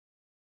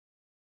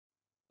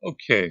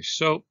Okay,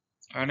 so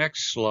our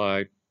next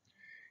slide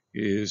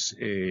is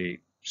a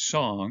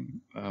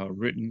song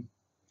written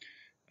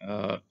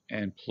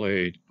and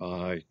played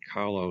by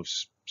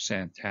Carlos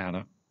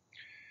Santana,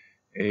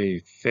 a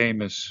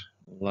famous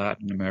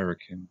Latin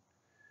American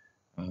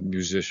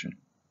musician.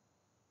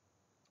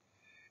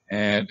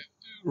 And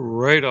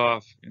right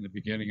off in the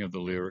beginning of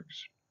the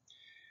lyrics,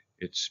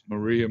 it's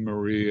Maria,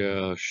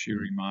 Maria, she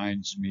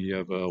reminds me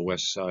of a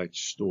West Side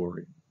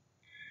Story.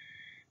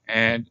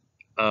 And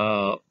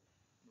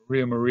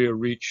Maria, Maria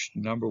reached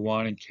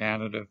 #1 in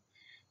Canada,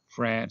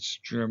 France,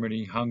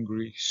 Germany,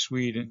 Hungary,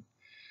 Sweden,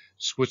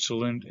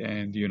 Switzerland,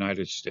 and the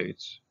United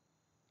States.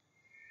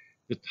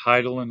 The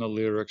title and the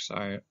lyrics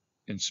are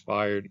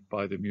inspired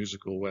by the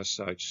musical West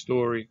Side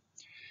Story,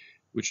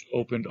 which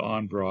opened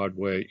on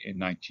Broadway in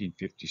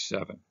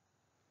 1957.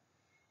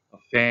 A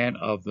fan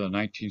of the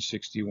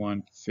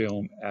 1961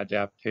 film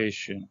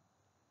adaptation,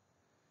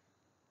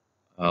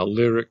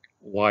 lyric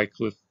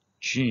Wycliffe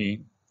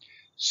Jean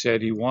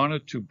said he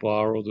wanted to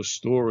borrow the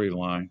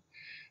storyline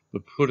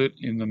but put it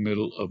in the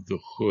middle of the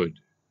hood.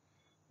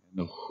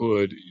 And the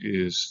hood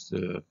is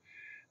the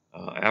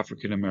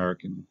African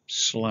American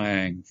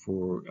slang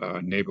for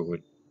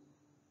neighborhood.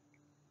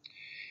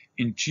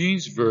 In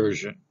Jean's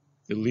version,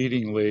 the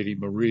leading lady,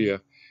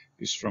 Maria,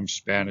 is from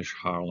Spanish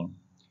Harlem.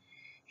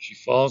 She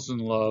falls in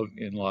love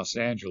in Los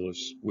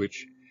Angeles,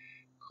 which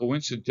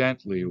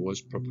coincidentally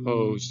was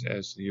proposed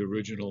as the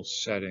original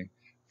setting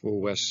for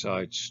West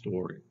Side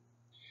Story.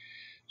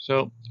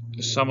 So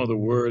some of the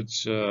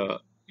words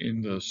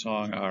in the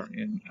song are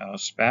in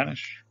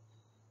Spanish,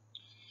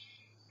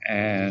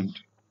 and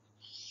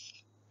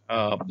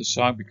the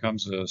song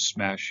becomes a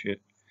smash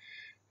hit,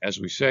 as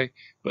we say.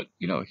 But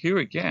here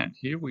again,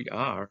 here we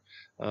are,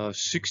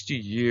 60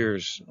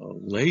 years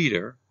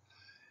later,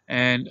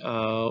 and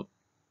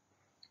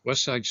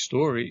West Side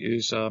Story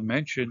is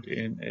mentioned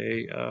in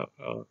a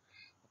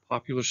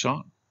popular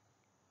song.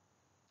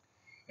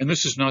 And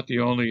this is not the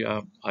only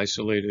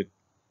isolated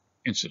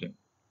incident.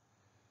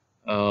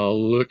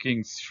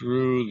 Looking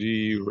through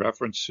the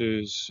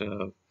references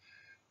of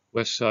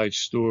West Side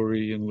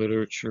Story in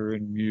literature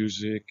and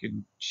music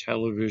and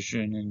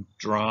television and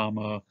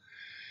drama,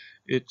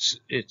 it's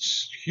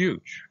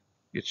huge.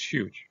 It's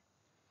huge.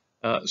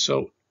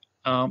 So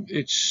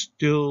it's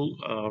still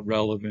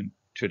relevant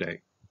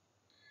today.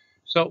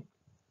 So,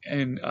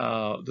 and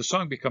the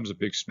song becomes a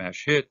big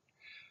smash hit.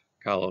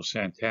 Carlos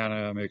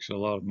Santana makes a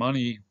lot of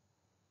money.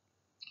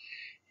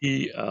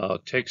 He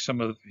takes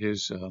some of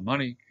his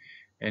money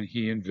and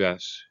he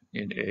invests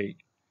in a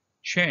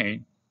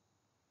chain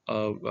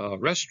of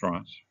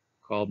restaurants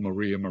called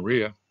Maria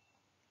Maria,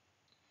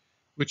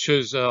 which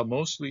is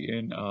mostly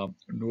in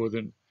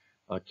northern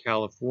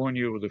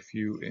California with a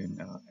few in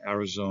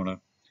Arizona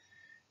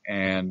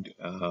and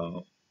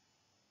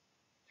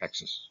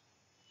Texas.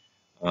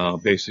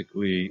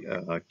 Basically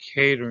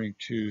catering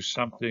to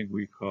something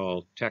we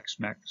call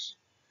Tex-Mex,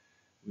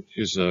 which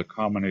is a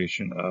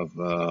combination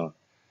of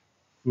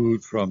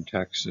food from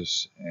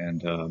Texas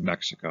and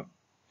Mexico.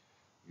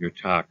 Your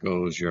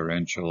tacos, your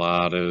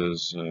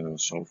enchiladas,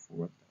 so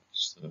forth.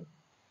 That's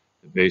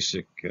the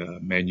basic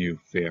menu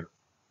fare.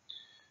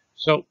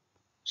 So,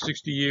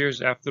 60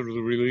 years after the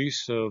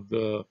release of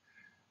the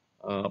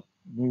uh,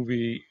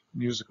 movie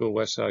musical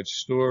West Side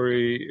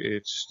Story,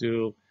 it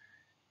still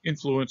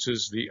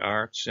influences the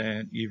arts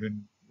and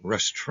even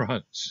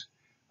restaurants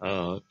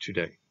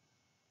today.